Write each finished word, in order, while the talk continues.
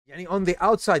Yani on the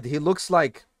outside, he looks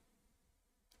like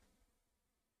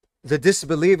the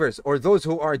disbelievers or those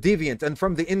who are deviant, and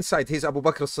from the inside, he's Abu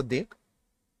Bakr as-Siddiq.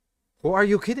 Who are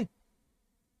you kidding?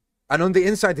 And on the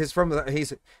inside, he's from the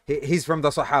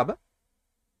Sahaba.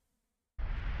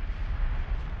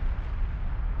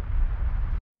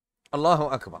 Allahu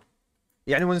Akbar.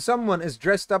 Yani when someone is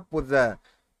dressed up with the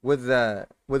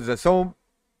thobe,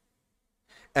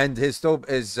 and his thobe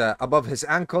is above his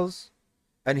ankles,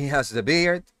 and he has the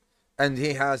beard, and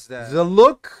he has the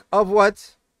look of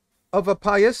what? Of a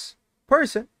pious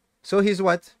person. So he's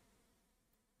what?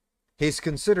 He's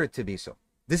considered to be so.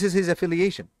 This is his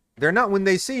affiliation. They're not, when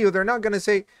they see you, they're not going to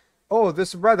say, oh,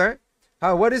 this brother,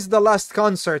 what is the last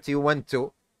concert you went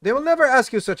to? They will never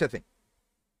ask you such a thing.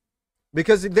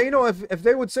 Because they know if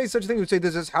they would say such a thing, you would say,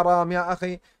 this is haram, ya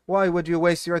akhi. Why would you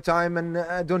waste your time?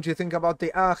 And don't you think about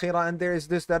the akhirah? And there's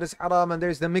this that is haram, and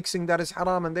there's the mixing that is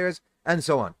haram, and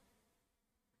so on.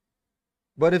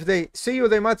 But if they see you,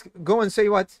 they might go and say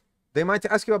what? They might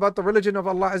ask you about the religion of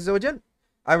Allah Azza wa Jal.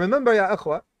 I remember, ya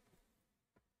akhwa,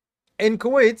 in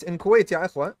Kuwait, ya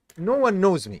akhwa, no one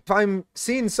knows me. If I'm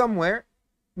seen somewhere,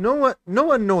 no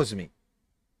one knows me.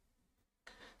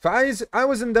 I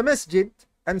was in the masjid,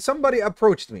 and somebody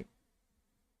approached me.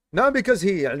 Not because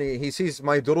he sees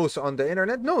my durus on the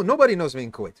internet. No, nobody knows me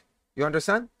in Kuwait. You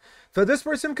understand? So this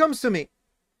person comes to me.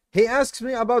 He asks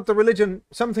me about the religion,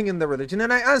 something in the religion,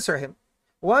 and I answer him.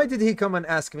 Why did he come and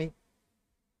ask me?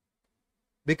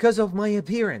 Because of my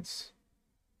appearance.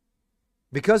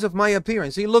 Because of my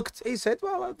appearance. He said,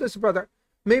 well, this brother,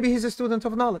 maybe he's a student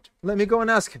of knowledge. Let me go and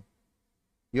ask him.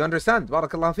 You understand?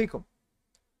 Barakallahu feekum.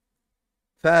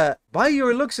 By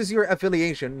your looks is your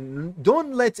affiliation.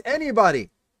 Don't let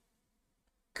anybody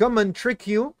come and trick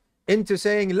you into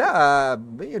saying, la,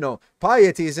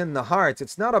 piety is in the heart.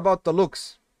 It's not about the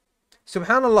looks.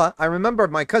 Subhanallah, I remember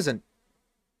my cousin,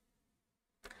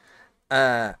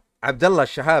 Abdullah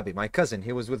Shahabi, my cousin,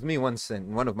 he was with me once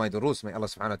in one of my durus. May Allah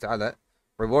subhanahu wa ta'ala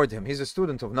reward him. He's a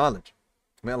student of knowledge.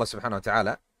 May Allah subhanahu wa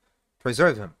ta'ala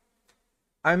preserve him.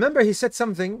 I remember he said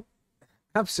something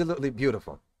absolutely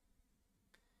beautiful.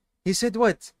 He said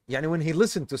what? When he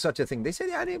listened to such a thing, they said,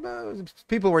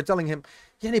 people were telling him,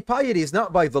 piety is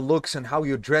not by the looks and how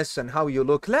you dress and how you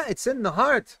look. La, it's in the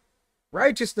heart.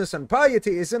 Righteousness and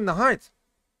piety is in the heart.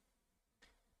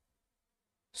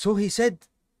 So he said,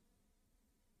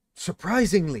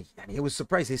 surprisingly, he was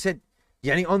surprised. He said,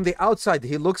 on the outside,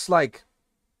 he looks like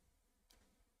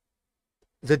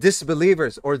the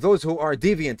disbelievers or those who are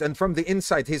deviant, and from the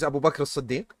inside, he's Abu Bakr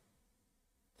as-Siddiq.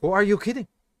 Who are you kidding?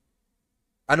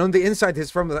 And on the inside,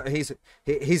 he's from the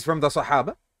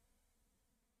Sahaba.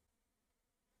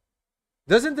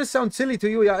 Doesn't this sound silly to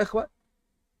you, ya ikhwa?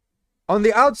 On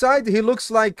the outside, he looks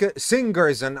like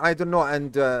singers and I don't know,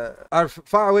 and are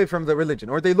far away from the religion,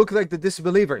 or they look like the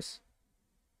disbelievers.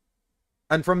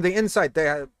 And from the inside,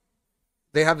 they're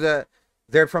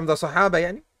from the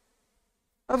Sahaba,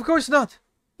 Of course not.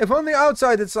 If on the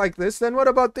outside it's like this, then what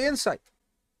about the inside?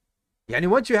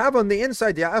 What you have on the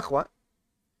inside, ya akhwa,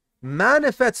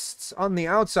 manifests on the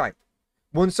outside.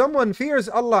 When someone fears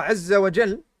Allah Azza wa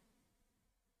Jal,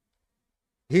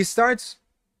 he starts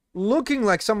looking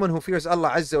like someone who fears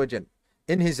Allah Azza wa Jal,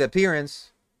 in his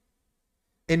appearance,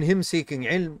 in him seeking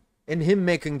ilm, in him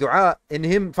making dua, in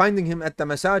him finding him at the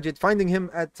masajid, finding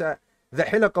him at the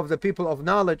hilaq of the people of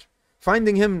knowledge,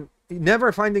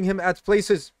 never finding him at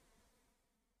places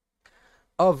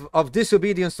of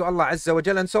disobedience to Allah Azza wa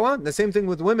Jal, and so on. The same thing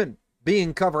with women,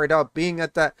 being covered up, being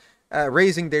at the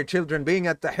raising their children, being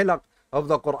at the hilaq of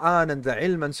the Quran and the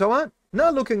ilm, and so on.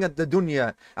 Not looking at the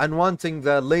dunya and wanting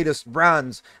the latest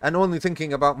brands and only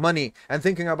thinking about money and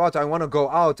thinking about, I want to go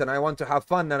out and I want to have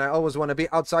fun and I always want to be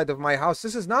outside of my house.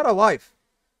 This is not a wife.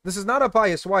 This is not a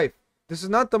pious wife. This is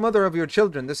not the mother of your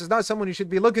children. This is not someone you should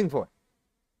be looking for.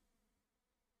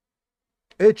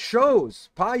 It shows,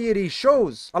 piety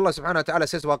shows. Allah subhanahu wa ta'ala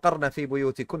says, وَقَرْنَ فِي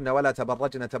بُيُوتِكُنَّ وَلَا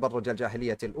تَبَرَّجْنَ تَبَرُّجَ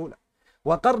الْجَاهِلِيَّةِ الْأُولَى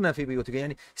وَقَرْنَ فِي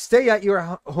بُيُوتِكُنَّ. Stay at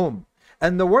your home.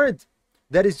 And the word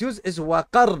that is used is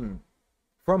وَقَرْن,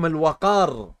 from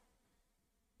al-waqar.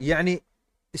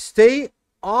 Stay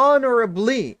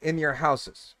honorably in your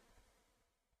houses.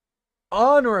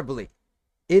 Honorably.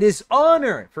 It is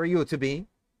honor for you to be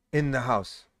in the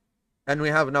house. And we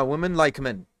have now women like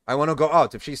men. I want to go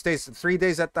out. If she stays 3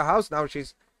 days at the house, now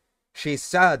she's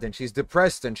sad and she's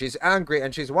depressed and she's angry,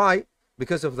 and she's why?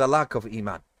 Because of the lack of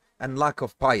iman and lack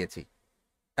of piety.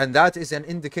 And that is an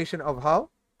indication of how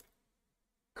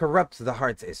corrupt the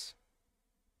heart is.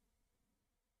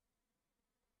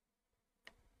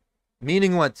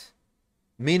 Meaning what?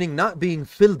 Meaning not being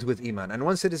filled with iman. And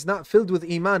once it is not filled with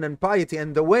iman and piety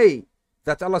and the way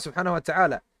that Allah subhanahu wa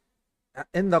ta'ala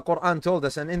in the Quran told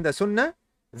us and in the Sunnah,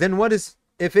 then what is,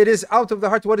 if it is out of the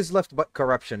heart, what is left but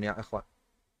corruption, ya ikhwan?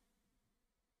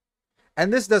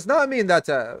 And this does not mean that,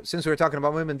 since we're talking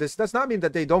about women, this does not mean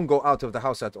that they don't go out of the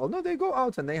house at all. No, they go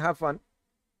out and they have fun.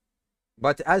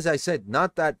 But as I said,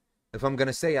 not that if I'm going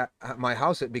to stay at my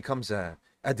house, it becomes a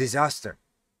disaster.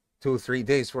 2 or 3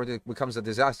 days before it becomes a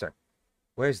disaster.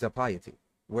 Where's the piety?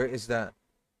 Where is the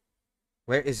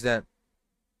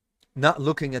not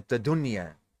looking at the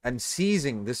dunya and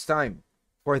seizing this time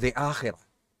for the akhirah?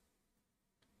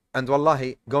 And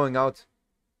wallahi, going out,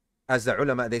 as the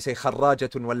ulama, they say,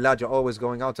 kharrajatun wallaja, always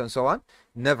going out and so on,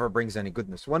 never brings any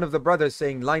goodness. One of the brothers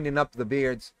saying, lining up the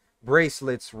beards,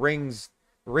 bracelets, rings,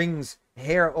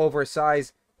 hair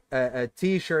oversized,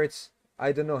 t-shirts,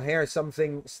 I don't know, hair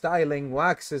something, styling,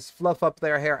 waxes, fluff up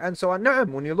their hair, and so on.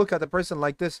 Naam, when you look at a person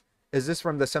like this, is this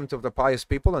from the scent of the pious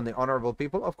people and the honorable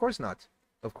people? Of course not.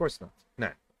 Of course not.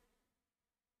 Nah.